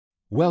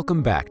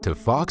Welcome back to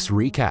Fox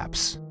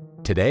Recaps.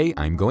 Today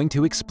I'm going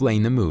to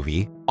explain the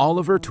movie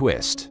Oliver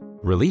Twist,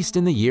 released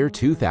in the year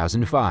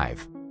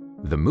 2005.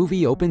 The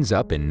movie opens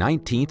up in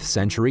 19th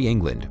century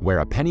England,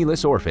 where a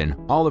penniless orphan,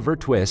 Oliver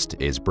Twist,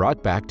 is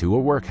brought back to a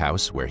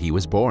workhouse where he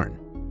was born.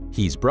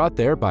 He's brought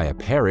there by a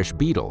parish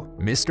beadle,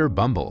 Mr.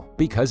 Bumble,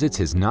 because it's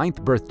his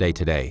 9th birthday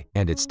today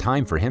and it's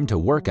time for him to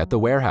work at the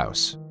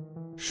warehouse.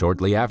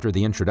 Shortly after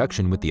the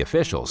introduction with the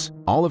officials,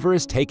 Oliver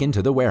is taken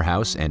to the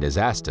warehouse and is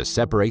asked to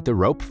separate the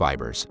rope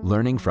fibers,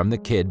 learning from the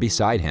kid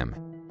beside him.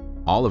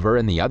 Oliver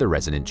and the other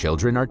resident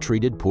children are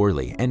treated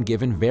poorly and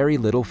given very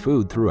little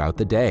food throughout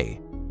the day.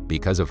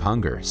 Because of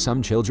hunger,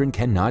 some children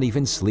cannot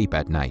even sleep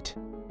at night.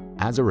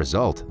 As a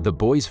result, the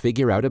boys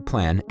figure out a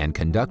plan and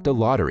conduct a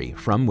lottery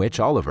from which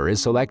Oliver is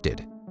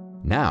selected.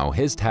 Now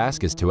his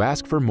task is to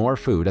ask for more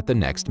food at the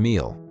next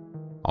meal.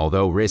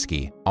 Although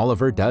risky,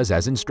 Oliver does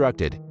as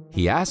instructed.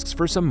 He asks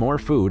for some more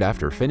food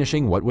after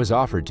finishing what was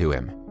offered to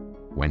him.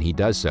 When he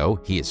does so,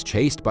 he is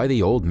chased by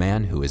the old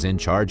man who is in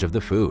charge of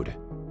the food.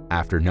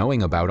 After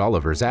knowing about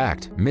Oliver's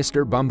act,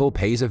 Mr. Bumble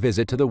pays a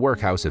visit to the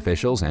workhouse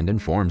officials and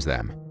informs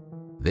them.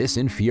 This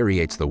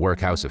infuriates the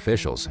workhouse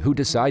officials, who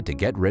decide to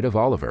get rid of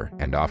Oliver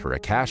and offer a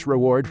cash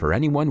reward for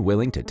anyone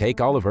willing to take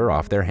Oliver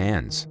off their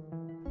hands.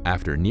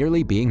 After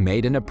nearly being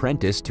made an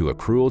apprentice to a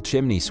cruel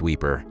chimney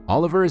sweeper,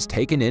 Oliver is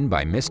taken in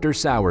by Mr.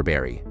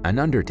 Sowerberry, an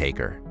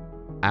undertaker.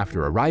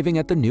 After arriving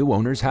at the new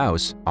owner's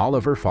house,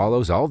 Oliver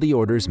follows all the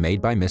orders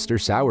made by Mr.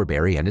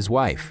 Sowerberry and his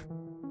wife.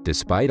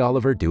 Despite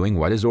Oliver doing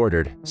what is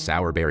ordered,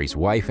 Sowerberry's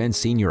wife and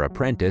senior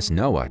apprentice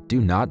Noah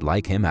do not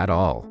like him at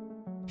all.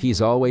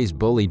 He's always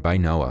bullied by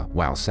Noah,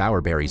 while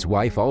Sowerberry's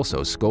wife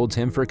also scolds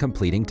him for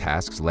completing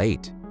tasks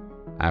late.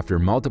 After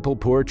multiple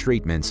poor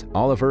treatments,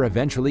 Oliver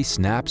eventually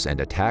snaps and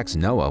attacks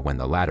Noah when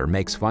the latter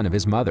makes fun of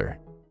his mother.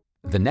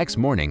 The next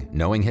morning,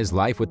 knowing his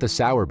life with the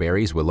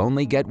Sowerberrys will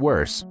only get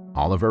worse,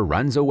 Oliver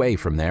runs away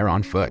from there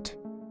on foot.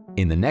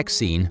 In the next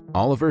scene,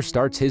 Oliver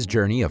starts his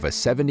journey of a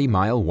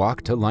 70-mile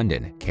walk to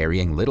London,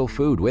 carrying little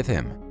food with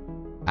him.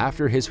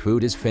 After his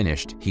food is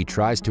finished, he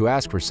tries to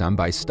ask for some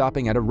by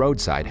stopping at a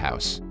roadside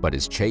house, but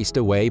is chased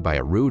away by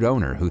a rude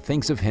owner who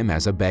thinks of him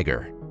as a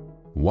beggar.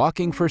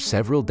 Walking for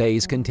several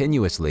days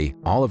continuously,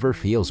 Oliver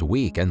feels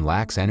weak and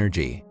lacks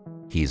energy.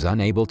 He's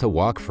unable to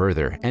walk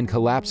further and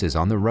collapses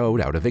on the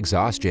road out of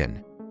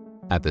exhaustion.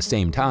 At the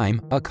same time,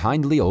 a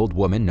kindly old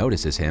woman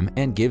notices him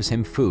and gives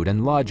him food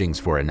and lodgings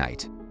for a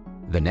night.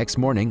 The next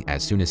morning,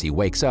 as soon as he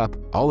wakes up,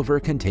 Oliver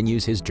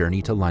continues his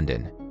journey to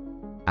London.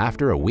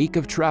 After a week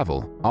of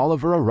travel,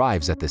 Oliver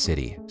arrives at the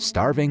city,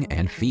 starving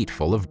and feet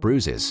full of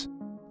bruises.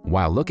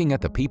 While looking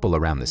at the people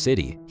around the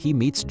city, he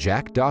meets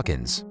Jack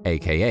Dawkins,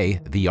 aka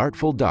the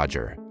Artful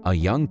Dodger, a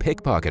young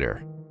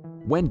pickpocketer.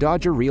 When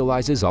Dodger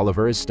realizes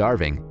Oliver is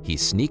starving, he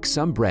sneaks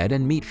some bread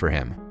and meat for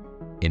him.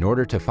 In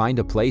order to find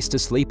a place to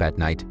sleep at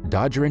night,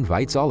 Dodger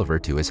invites Oliver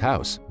to his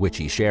house, which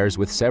he shares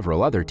with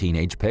several other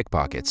teenage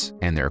pickpockets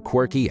and their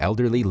quirky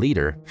elderly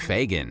leader,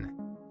 Fagin.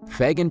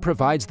 Fagin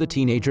provides the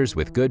teenagers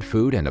with good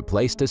food and a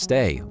place to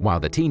stay, while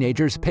the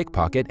teenagers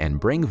pickpocket and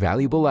bring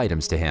valuable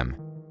items to him.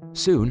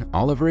 Soon,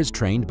 Oliver is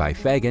trained by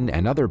Fagin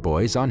and other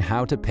boys on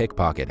how to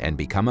pickpocket and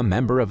become a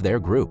member of their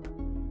group.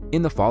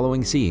 In the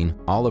following scene,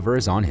 Oliver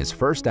is on his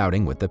first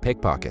outing with the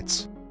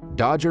pickpockets.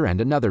 Dodger and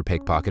another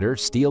pickpocketer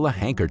steal a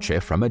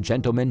handkerchief from a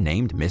gentleman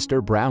named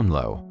Mr.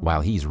 Brownlow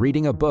while he's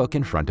reading a book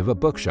in front of a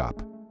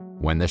bookshop.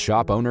 When the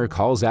shop owner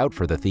calls out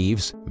for the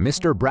thieves,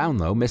 Mr.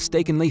 Brownlow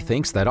mistakenly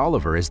thinks that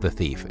Oliver is the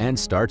thief and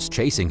starts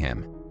chasing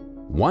him.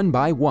 One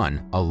by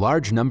one, a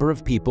large number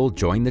of people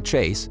join the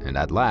chase, and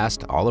at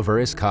last, Oliver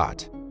is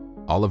caught.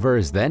 Oliver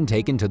is then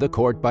taken to the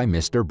court by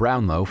Mr.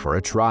 Brownlow for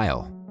a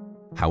trial.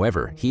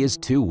 However, he is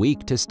too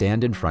weak to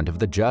stand in front of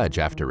the judge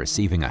after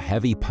receiving a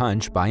heavy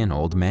punch by an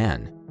old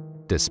man.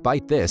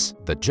 Despite this,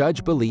 the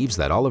judge believes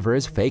that Oliver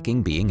is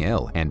faking being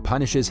ill and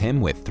punishes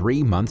him with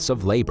 3 months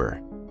of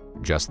labor.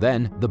 Just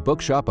then, the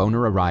bookshop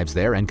owner arrives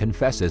there and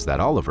confesses that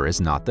Oliver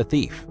is not the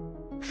thief.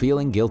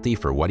 Feeling guilty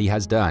for what he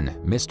has done,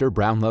 Mr.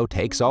 Brownlow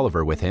takes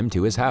Oliver with him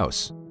to his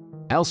house.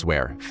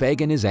 Elsewhere,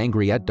 Fagin is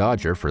angry at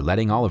Dodger for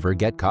letting Oliver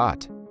get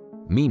caught.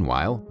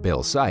 Meanwhile,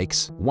 Bill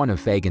Sykes, one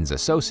of Fagin's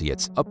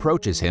associates,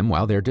 approaches him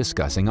while they're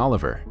discussing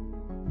Oliver.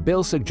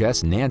 Bill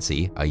suggests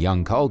Nancy, a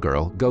young call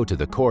girl, go to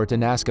the court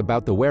and ask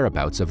about the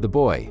whereabouts of the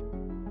boy.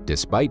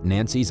 Despite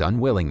Nancy's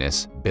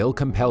unwillingness, Bill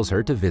compels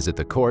her to visit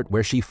the court,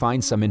 where she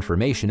finds some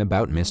information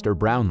about Mr.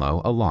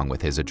 Brownlow along with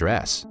his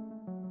address.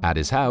 At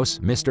his house,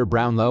 Mr.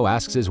 Brownlow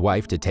asks his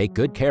wife to take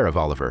good care of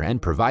Oliver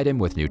and provide him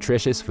with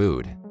nutritious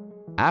food.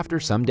 After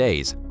some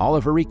days,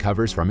 Oliver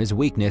recovers from his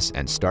weakness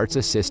and starts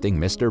assisting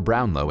Mr.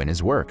 Brownlow in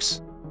his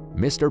works.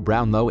 Mr.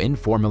 Brownlow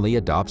informally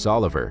adopts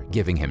Oliver,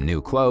 giving him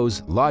new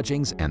clothes,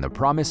 lodgings, and the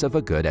promise of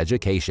a good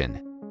education.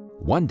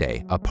 One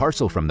day, a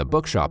parcel from the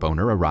bookshop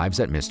owner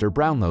arrives at Mr.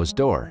 Brownlow's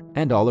door,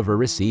 and Oliver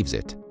receives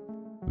it.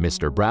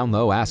 Mr.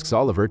 Brownlow asks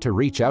Oliver to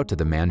reach out to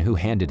the man who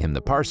handed him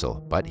the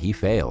parcel, but he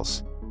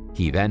fails.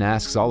 He then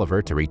asks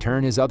Oliver to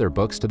return his other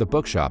books to the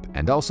bookshop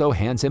and also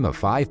hands him a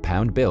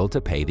 £5 bill to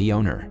pay the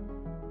owner.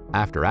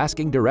 After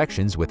asking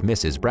directions with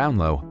Mrs.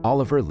 Brownlow,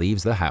 Oliver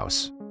leaves the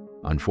house.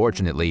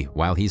 Unfortunately,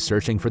 while he's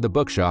searching for the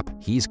bookshop,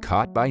 he's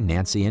caught by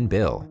Nancy and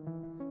Bill.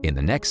 In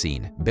the next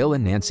scene, Bill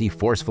and Nancy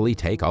forcefully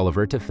take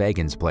Oliver to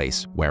Fagin's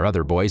place, where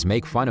other boys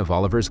make fun of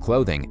Oliver's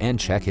clothing and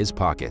check his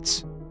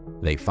pockets.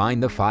 They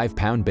find the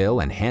 5-pound bill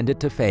and hand it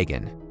to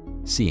Fagin.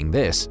 Seeing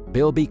this,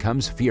 Bill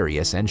becomes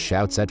furious and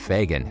shouts at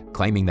Fagin,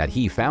 claiming that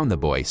he found the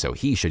boy so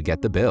he should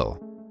get the bill.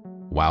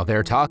 While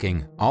they're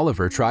talking,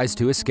 Oliver tries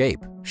to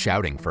escape,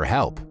 shouting for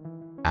help.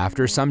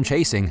 After some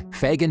chasing,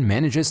 Fagin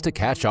manages to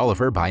catch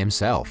Oliver by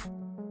himself.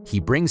 He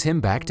brings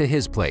him back to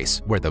his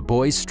place, where the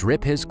boys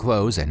strip his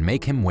clothes and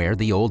make him wear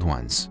the old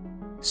ones.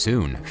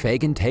 Soon,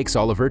 Fagin takes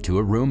Oliver to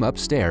a room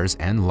upstairs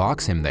and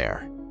locks him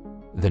there.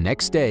 The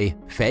next day,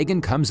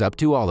 Fagin comes up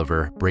to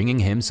Oliver, bringing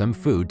him some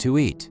food to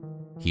eat.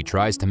 He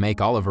tries to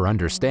make Oliver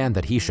understand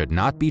that he should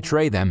not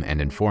betray them and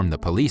inform the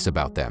police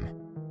about them.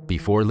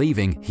 Before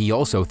leaving, he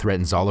also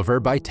threatens Oliver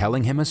by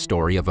telling him a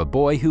story of a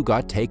boy who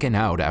got taken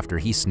out after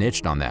he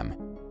snitched on them.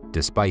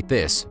 Despite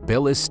this,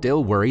 Bill is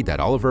still worried that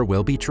Oliver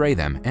will betray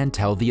them and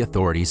tell the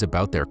authorities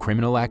about their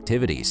criminal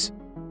activities.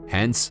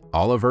 Hence,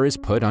 Oliver is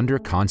put under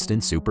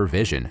constant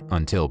supervision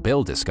until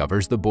Bill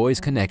discovers the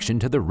boy's connection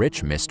to the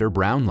rich Mr.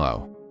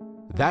 Brownlow.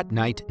 That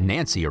night,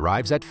 Nancy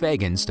arrives at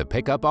Fagin's to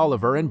pick up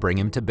Oliver and bring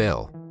him to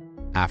Bill.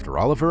 After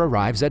Oliver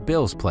arrives at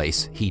Bill's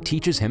place, he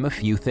teaches him a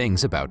few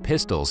things about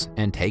pistols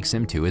and takes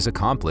him to his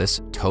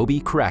accomplice, Toby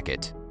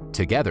Crackett.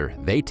 Together,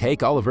 they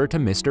take Oliver to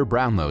Mr.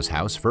 Brownlow's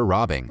house for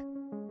robbing.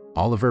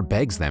 Oliver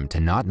begs them to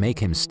not make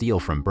him steal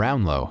from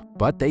Brownlow,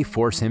 but they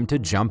force him to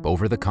jump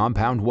over the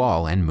compound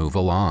wall and move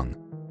along.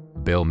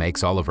 Bill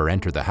makes Oliver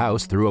enter the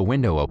house through a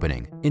window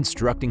opening,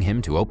 instructing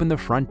him to open the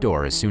front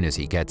door as soon as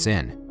he gets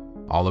in.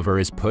 Oliver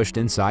is pushed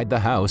inside the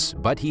house,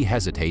 but he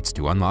hesitates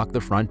to unlock the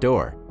front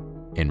door.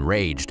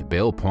 Enraged,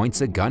 Bill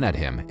points a gun at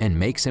him and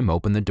makes him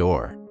open the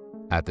door.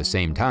 At the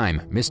same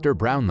time, Mr.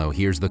 Brownlow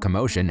hears the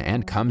commotion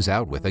and comes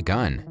out with a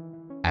gun.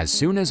 As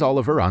soon as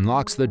Oliver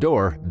unlocks the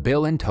door,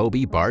 Bill and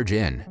Toby barge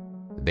in.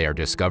 They are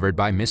discovered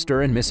by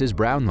Mr. and Mrs.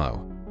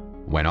 Brownlow.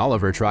 When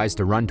Oliver tries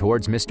to run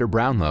towards Mr.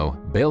 Brownlow,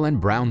 Bill and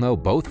Brownlow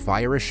both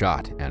fire a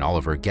shot and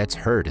Oliver gets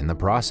hurt in the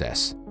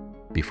process.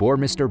 Before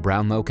Mr.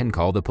 Brownlow can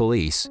call the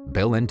police,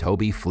 Bill and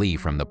Toby flee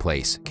from the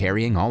place,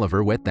 carrying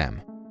Oliver with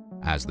them.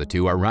 As the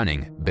two are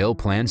running, Bill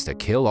plans to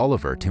kill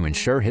Oliver to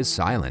ensure his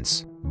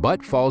silence,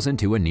 but falls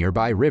into a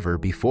nearby river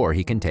before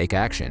he can take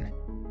action.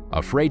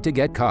 Afraid to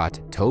get caught,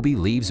 Toby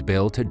leaves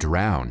Bill to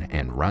drown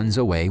and runs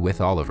away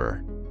with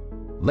Oliver.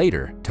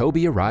 Later,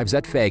 Toby arrives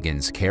at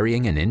Fagin's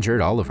carrying an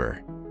injured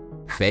Oliver.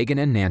 Fagin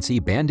and Nancy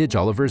bandage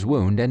Oliver's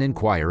wound and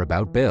inquire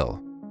about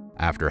Bill.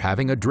 After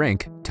having a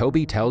drink,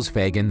 Toby tells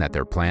Fagin that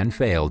their plan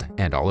failed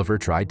and Oliver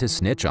tried to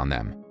snitch on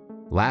them.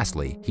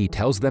 Lastly, he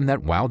tells them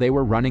that while they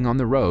were running on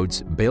the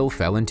roads, Bill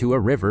fell into a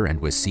river and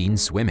was seen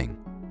swimming.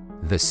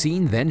 The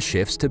scene then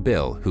shifts to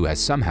Bill, who has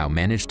somehow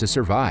managed to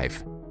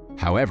survive.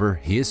 However,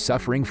 he is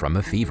suffering from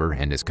a fever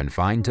and is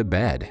confined to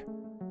bed.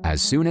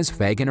 As soon as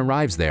Fagin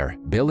arrives there,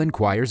 Bill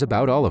inquires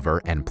about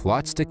Oliver and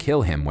plots to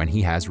kill him when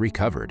he has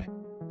recovered.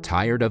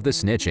 Tired of the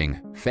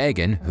snitching,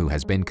 Fagin, who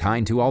has been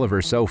kind to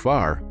Oliver so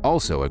far,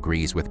 also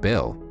agrees with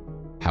Bill.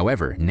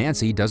 However,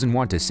 Nancy doesn't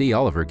want to see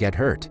Oliver get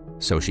hurt,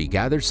 so she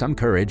gathers some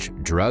courage,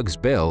 drugs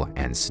Bill,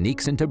 and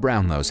sneaks into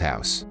Brownlow's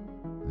house.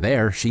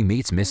 There, she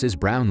meets Mrs.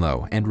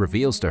 Brownlow and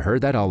reveals to her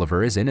that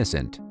Oliver is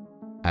innocent.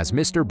 As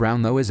Mr.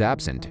 Brownlow is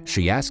absent,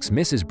 she asks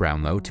Mrs.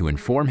 Brownlow to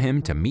inform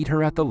him to meet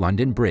her at the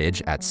London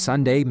Bridge at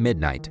Sunday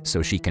midnight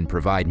so she can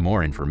provide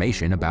more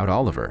information about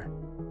Oliver.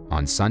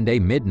 On Sunday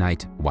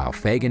midnight, while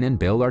Fagin and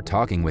Bill are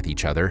talking with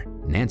each other,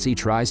 Nancy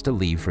tries to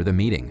leave for the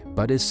meeting,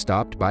 but is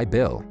stopped by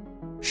Bill.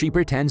 She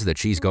pretends that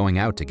she's going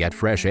out to get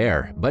fresh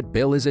air, but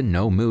Bill is in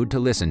no mood to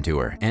listen to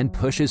her and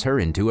pushes her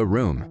into a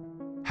room.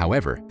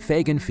 However,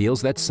 Fagin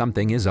feels that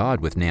something is odd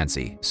with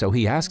Nancy, so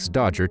he asks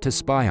Dodger to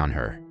spy on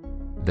her.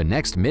 The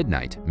next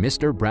midnight,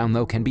 Mr.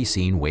 Brownlow can be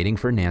seen waiting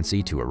for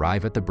Nancy to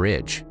arrive at the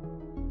bridge.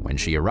 When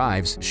she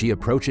arrives, she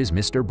approaches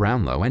Mr.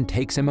 Brownlow and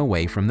takes him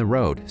away from the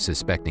road,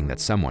 suspecting that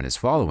someone is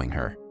following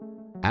her.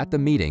 At the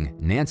meeting,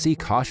 Nancy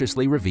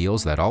cautiously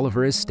reveals that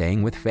Oliver is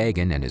staying with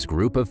Fagin and his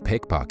group of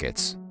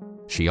pickpockets.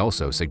 She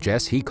also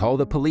suggests he call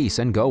the police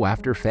and go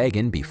after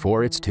Fagin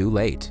before it's too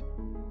late.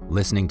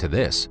 Listening to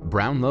this,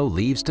 Brownlow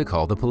leaves to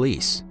call the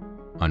police.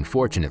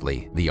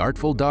 Unfortunately, the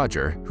artful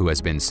Dodger, who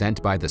has been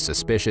sent by the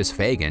suspicious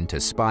Fagin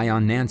to spy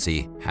on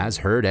Nancy, has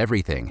heard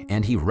everything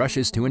and he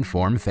rushes to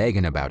inform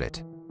Fagin about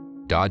it.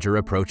 Dodger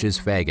approaches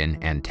Fagin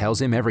and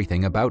tells him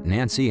everything about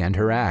Nancy and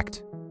her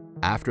act.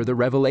 After the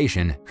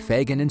revelation,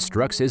 Fagin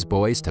instructs his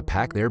boys to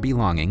pack their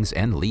belongings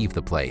and leave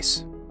the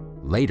place.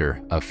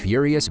 Later, a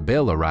furious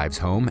Bill arrives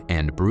home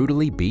and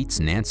brutally beats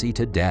Nancy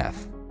to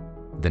death.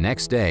 The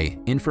next day,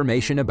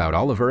 information about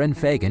Oliver and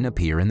Fagin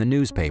appear in the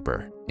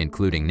newspaper,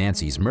 including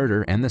Nancy's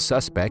murder and the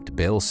suspect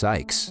Bill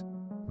Sykes.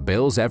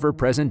 Bill's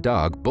ever-present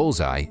dog,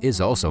 Bullseye, is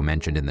also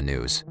mentioned in the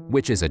news,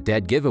 which is a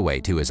dead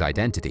giveaway to his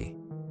identity.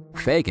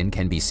 Fagin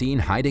can be seen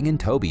hiding in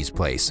Toby's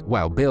place,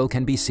 while Bill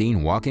can be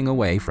seen walking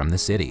away from the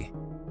city.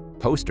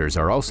 Posters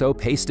are also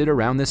pasted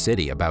around the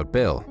city about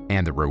Bill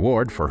and the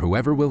reward for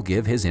whoever will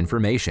give his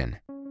information.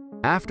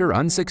 After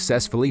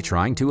unsuccessfully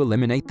trying to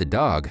eliminate the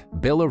dog,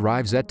 Bill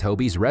arrives at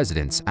Toby's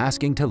residence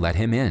asking to let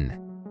him in.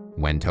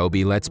 When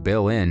Toby lets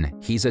Bill in,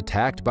 he's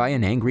attacked by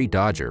an angry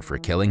Dodger for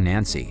killing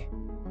Nancy.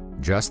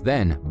 Just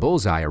then,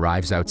 Bullseye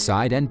arrives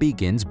outside and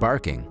begins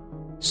barking.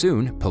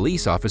 Soon,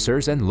 police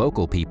officers and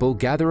local people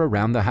gather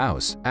around the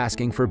house,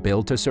 asking for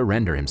Bill to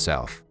surrender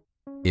himself.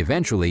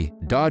 Eventually,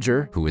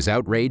 Dodger, who is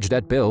outraged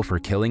at Bill for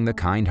killing the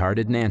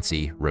kind-hearted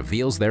Nancy,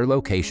 reveals their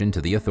location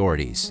to the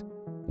authorities.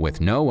 With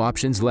no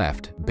options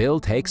left, Bill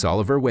takes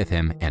Oliver with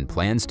him and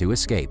plans to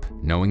escape,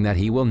 knowing that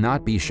he will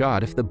not be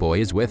shot if the boy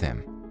is with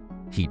him.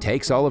 He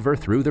takes Oliver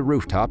through the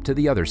rooftop to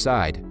the other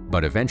side,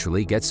 but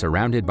eventually gets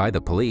surrounded by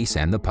the police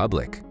and the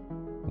public.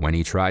 When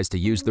he tries to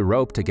use the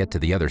rope to get to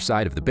the other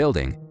side of the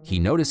building, he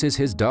notices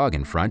his dog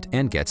in front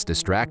and gets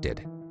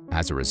distracted.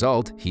 As a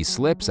result, he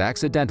slips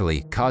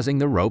accidentally, causing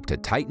the rope to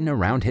tighten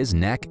around his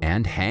neck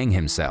and hang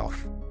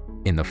himself.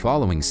 In the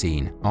following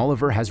scene,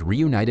 Oliver has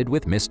reunited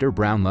with Mr.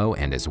 Brownlow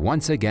and is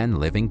once again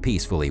living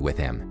peacefully with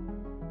him.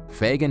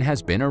 Fagin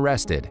has been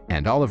arrested,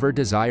 and Oliver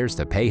desires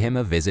to pay him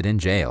a visit in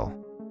jail.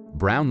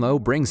 Brownlow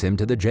brings him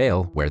to the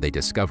jail, where they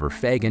discover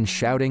Fagin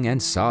shouting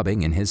and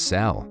sobbing in his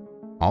cell.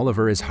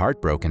 Oliver is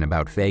heartbroken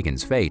about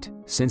Fagin's fate,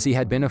 since he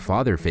had been a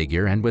father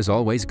figure and was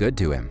always good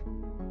to him.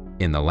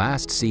 In the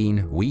last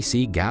scene, we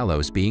see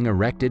gallows being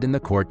erected in the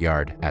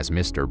courtyard as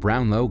Mr.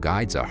 Brownlow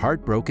guides a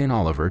heartbroken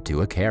Oliver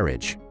to a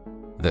carriage.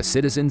 The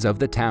citizens of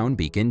the town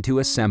begin to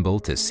assemble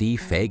to see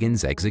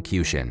Fagin's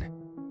execution.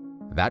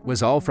 That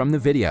was all from the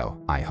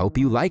video. I hope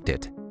you liked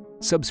it.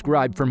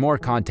 Subscribe for more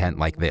content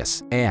like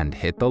this and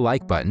hit the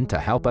like button to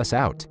help us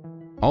out.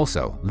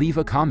 Also, leave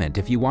a comment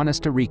if you want us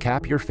to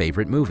recap your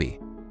favorite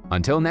movie.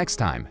 Until next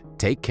time,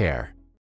 take care.